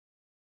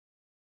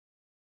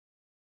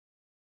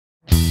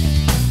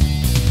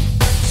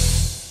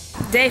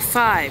Day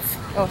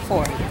 5. Oh,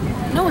 4.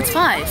 No, it's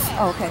 5.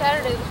 Oh, okay.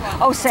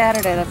 Oh,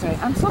 Saturday, that's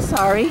right. I'm so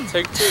sorry.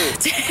 Take 2.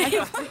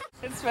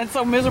 It's been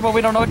so miserable,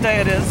 we don't know what day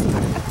it is.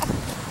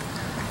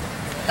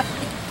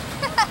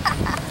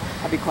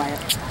 I'll be quiet.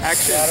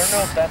 Actually, I don't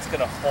know if that's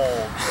gonna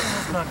hold.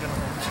 It's not gonna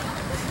hold.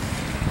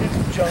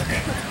 It's junk.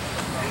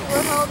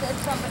 We'll hold it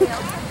somebody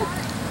else.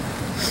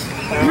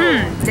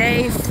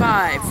 Day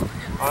 5.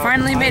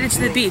 Finally made it to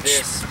the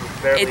beach.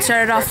 It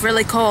started off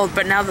really cold,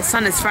 but now the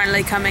sun is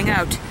finally coming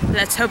out.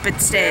 Let's hope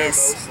it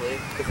stays. Mostly,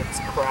 because it's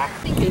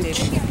cracked.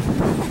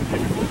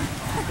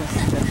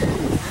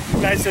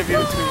 Nice of you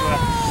to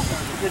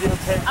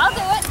videotape. I'll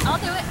do it. I'll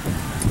do it.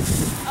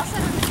 I'll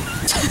set it.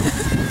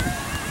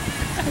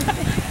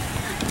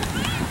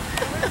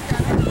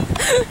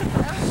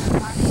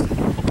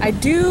 I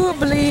do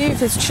believe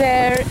his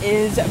chair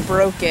is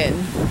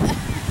broken.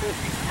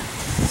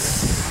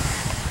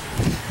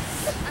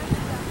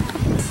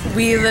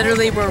 We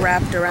literally were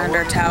wrapped around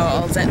our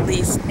towels at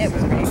least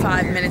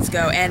 5 minutes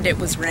ago, and it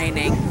was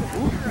raining.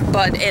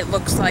 But it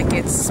looks like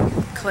it's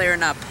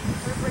clearing up.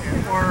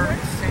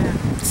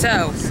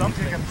 So,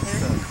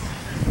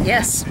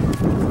 yes,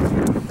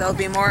 there'll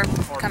be more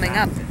coming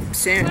up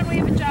soon. When we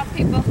have a job,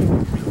 people.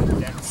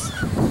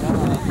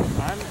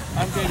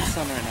 I'm getting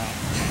sun right now.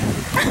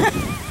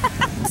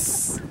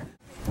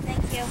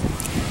 Thank you.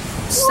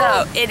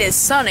 So, it is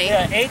sunny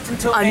Yeah, 8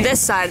 until on 8.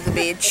 this side of the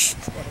beach,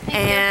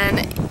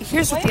 and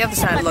here's what the other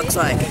side looks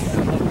like.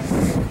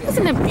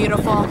 Isn't it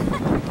beautiful?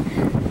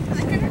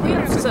 We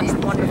have such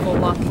wonderful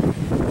luck.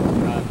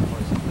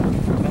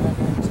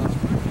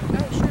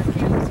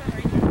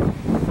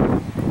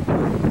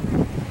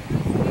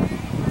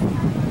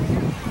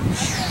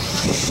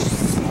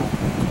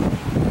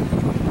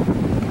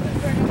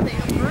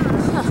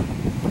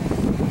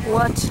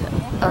 What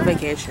a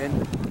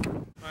vacation.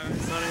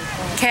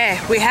 Okay,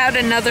 we had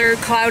another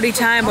cloudy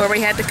time where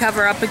we had to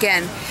cover up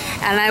again.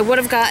 And I would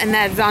have gotten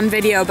that on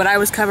video, but I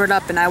was covered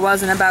up and I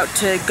wasn't about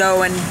to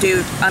go and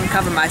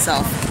uncover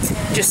myself.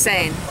 Just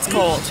saying, it's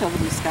cold.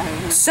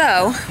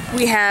 So,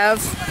 we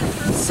have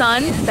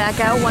sun back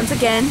out once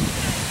again.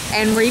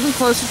 And we're even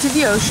closer to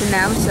the ocean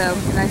now, so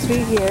nice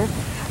view here.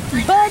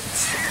 But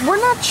we're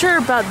not sure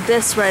about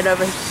this right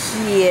over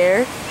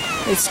here.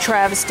 It's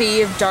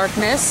travesty of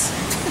darkness.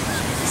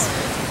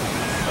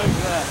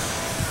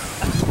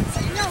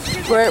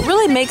 Where it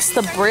really makes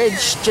the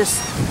bridge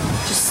just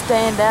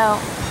stand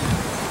out.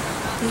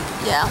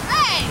 Yeah.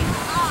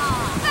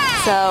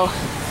 So,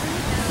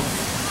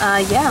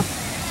 yeah.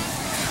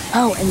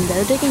 Oh, and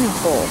they're digging a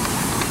hole.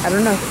 I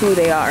don't know who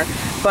they are,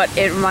 but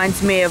it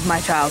reminds me of my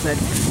childhood.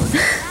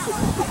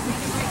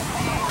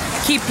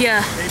 keep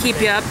ya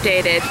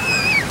updated.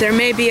 There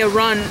may be a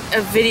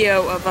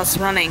video of us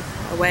running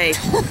away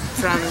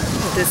from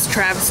this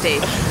travesty.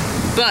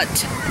 But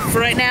for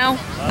right now,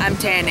 I'm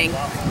tanning.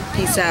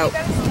 Peace out.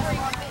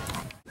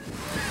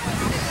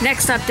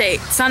 Next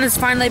update. Sun is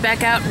finally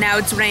back out. Now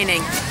it's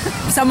raining.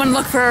 Someone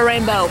look for a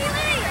rainbow.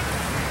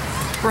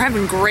 We're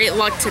having great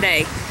luck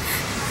today.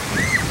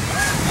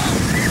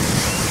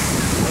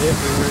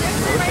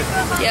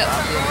 Yep.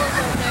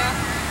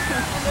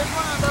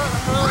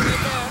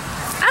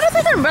 I don't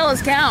think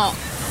umbrellas count.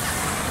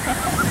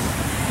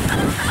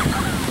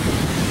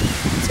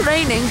 It's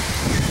raining.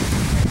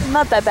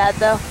 Not that bad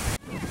though.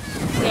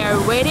 They are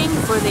waiting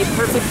for the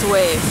perfect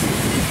wave.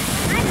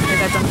 They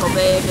got Uncle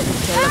Babe and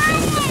Caleb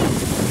and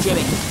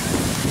Jimmy.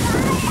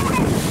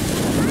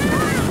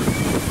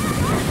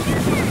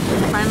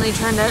 Finally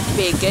turned out to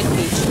be a good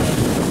beach day.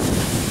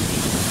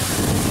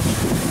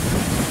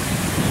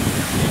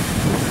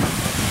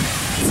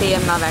 See,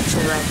 I'm not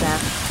actually right there.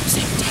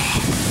 Same day.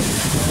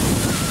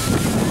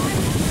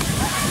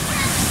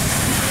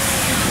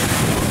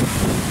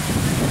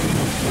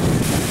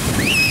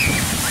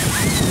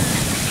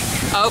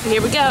 Oh,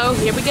 here we go,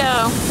 here we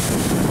go.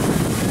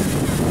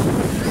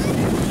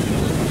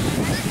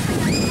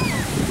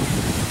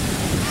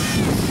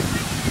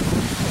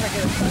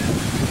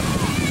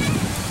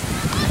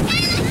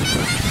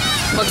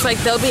 Looks like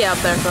they'll be out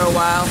there for a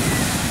while.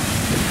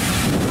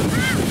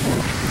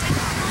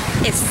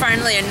 It's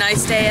finally a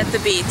nice day at the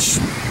beach.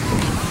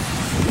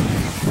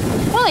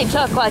 Only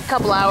took like a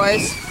couple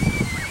hours.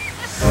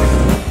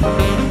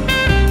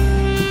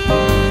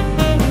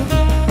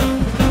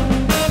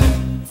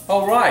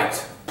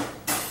 Alright,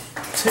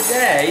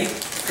 today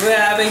we're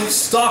having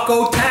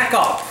Stocko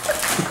Tack-Up.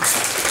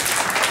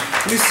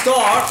 We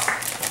start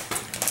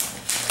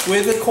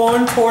with the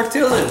corn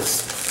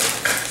tortillas.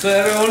 So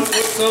everyone put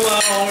some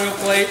out on your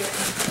plate.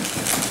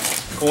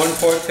 Corn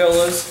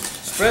tortillas,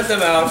 spread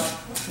them out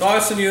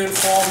nice and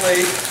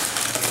uniformly.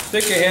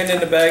 Stick your hand in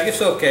the bag,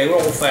 it's okay, we're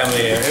all family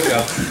here. Here we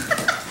go.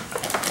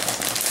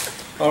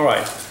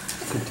 Alright.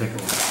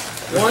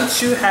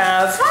 Once you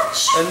have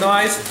a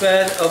nice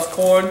bed of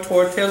corn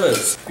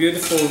tortillas,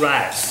 beautiful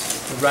rice.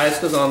 The rice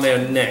goes on there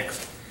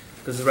next,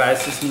 because the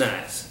rice is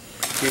nice.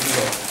 Here we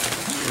go.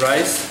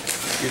 Rice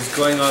is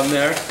going on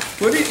there.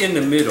 Put it in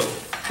the middle.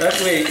 That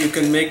way you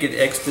can make it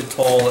extra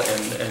tall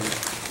and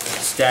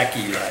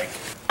stacky like.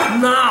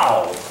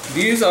 Now,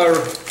 these are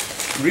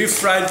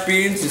refried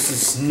beans. This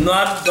is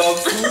not dog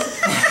food.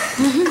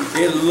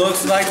 It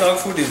looks like dog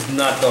food. It's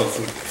not dog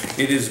food.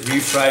 It is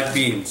refried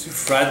beans. You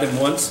fried them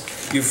once,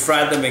 you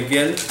fried them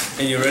again,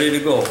 and you're ready to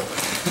go.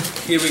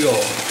 Here we go.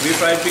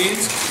 Refried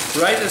beans,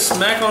 right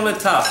smack on the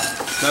top.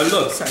 Now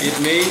look, it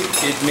may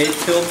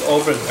tilt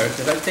over there.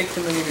 Did I take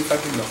too many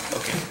refried beans? No.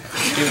 Okay.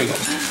 Here we go.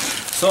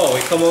 So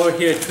we come over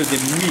here to the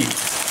meat.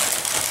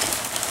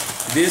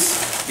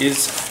 This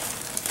is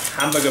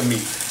hamburger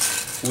meat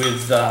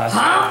with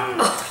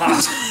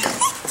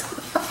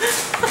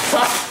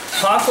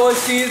taco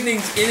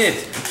seasonings in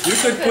it. You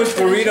could put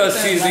burrito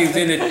seasonings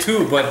in it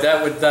too, but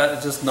that would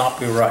just not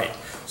be right.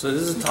 So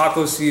this is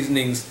taco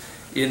seasonings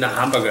in the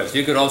hamburgers.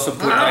 You could also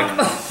put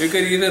you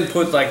could even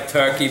put like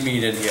turkey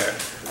meat in here.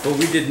 But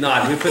we did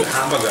not. We put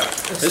hamburger.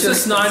 This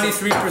is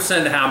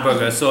 93%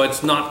 hamburger, so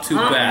it's not too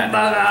bad.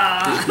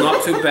 It's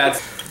not too bad.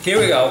 Here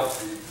we go.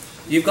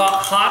 You've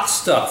got hot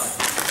stuff.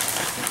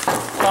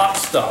 Hot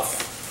stuff.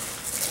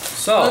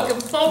 So, I'm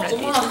not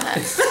using that.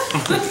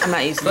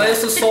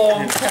 there's the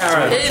salt and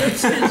carrot.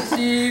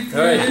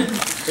 Alright,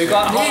 we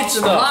got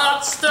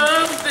hot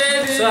stuff.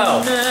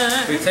 So,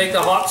 we take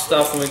the hot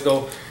stuff and we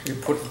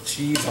put the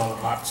cheese on the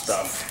hot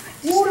stuff.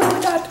 Ooh, look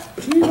at that.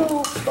 Cheese on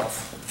hot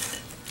stuff.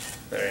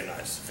 Very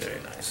nice, very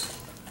nice.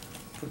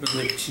 Put a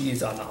bit of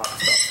cheese on the hot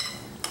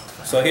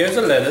stuff. So here's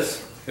the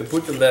lettuce. We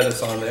put the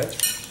lettuce on there.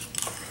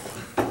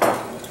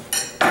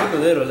 Put a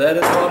little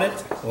lettuce on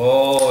it.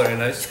 Oh, very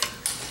nice.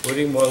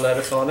 Putting more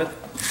lettuce on it.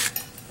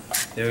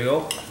 There we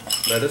go.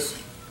 Lettuce.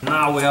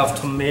 Now we have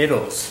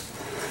tomatoes.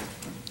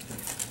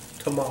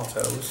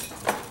 Tomatoes.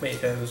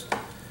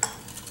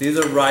 These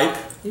are ripe.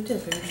 You did a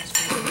very nice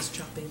job of this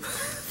chopping.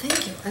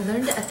 Thank you. I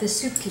learned it at the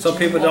soup kitchen. Some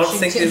people don't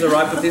think these are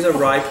ripe, but these are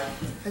ripe.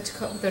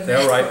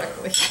 They're ripe.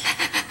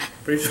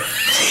 Pretty sure.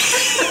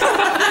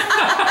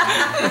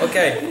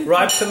 Okay,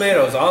 ripe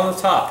tomatoes on the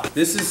top.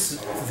 This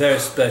is very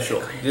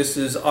special. This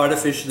is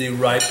artificially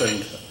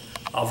ripened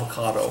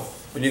avocado.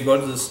 When you go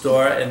to the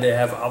store and they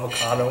have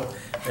avocado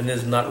and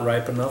it's not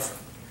ripe enough,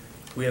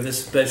 we have this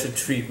special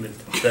treatment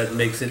that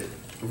makes it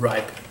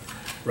ripe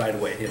right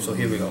away. Here, so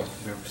here we go.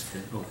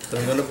 So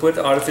I'm gonna put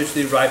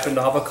artificially ripened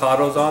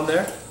avocados on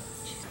there.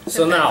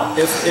 So now,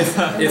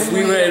 if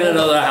we were in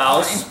another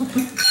house,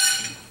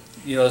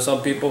 you know,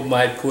 some people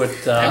might put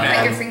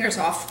Get your fingers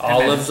off.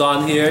 olives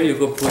on here. You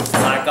could put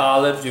black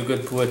olives. You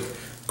could put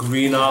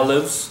green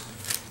olives.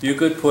 You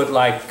could put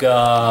like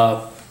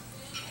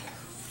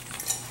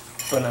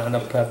banana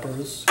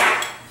peppers.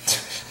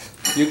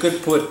 You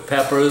could put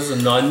peppers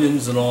and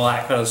onions and all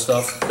that kind of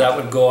stuff. That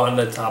would go on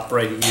the top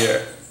right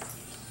here.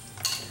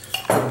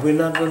 But we're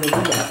not going to do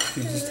that.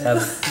 We just have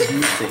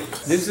these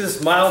things. This is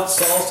mild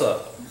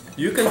salsa.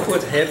 You can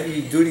put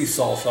heavy duty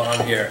salsa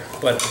on here,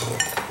 but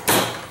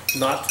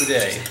not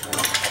today.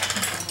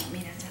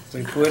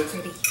 We put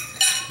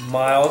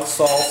mild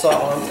salsa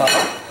on top.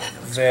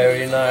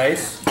 Very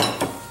nice.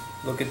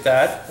 Look at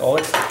that. Oh,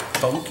 it's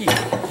funky.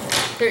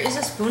 There is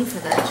a spoon for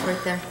that. It's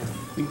right there.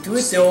 We do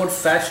it the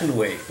old-fashioned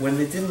way, when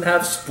they didn't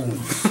have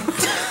spoons.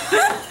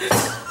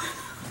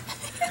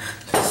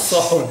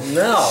 So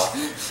now,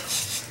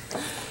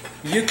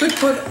 you could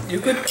put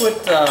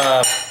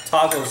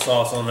taco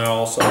sauce on there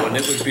also, and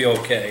it would be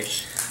okay.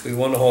 We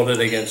want to hold it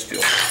against you.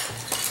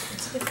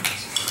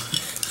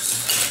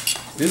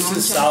 This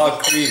is sour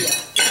cream.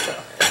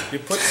 You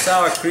put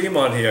sour cream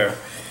on here,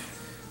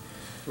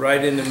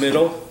 right in the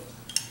middle.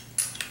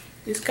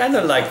 It's kind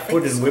of like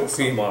putting whipped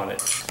cream on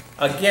it.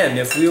 Again,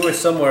 if we were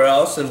somewhere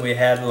else and we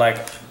had like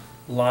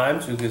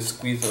limes, we could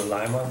squeeze a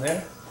lime on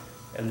there,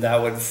 and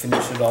that would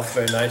finish it off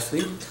very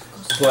nicely.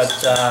 But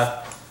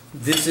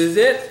this is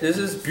it. This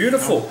is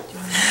beautiful.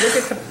 Look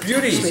at the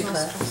beauty. Take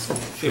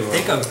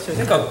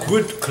a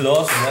good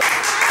close.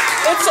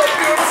 It's so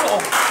beautiful.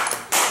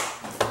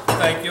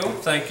 Thank you.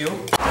 Thank you.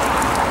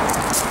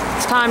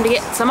 It's time to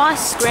get some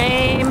ice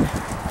cream.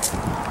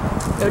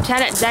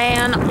 Lieutenant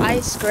Dan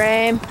ice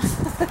cream.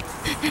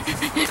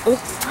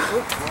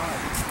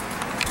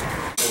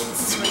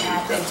 This is what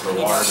happens when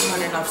you don't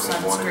put enough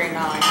sunscreen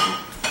on.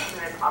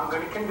 I'm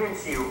going to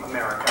convince you,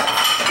 America.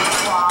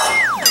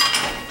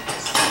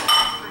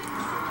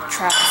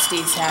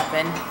 Travesties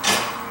happen.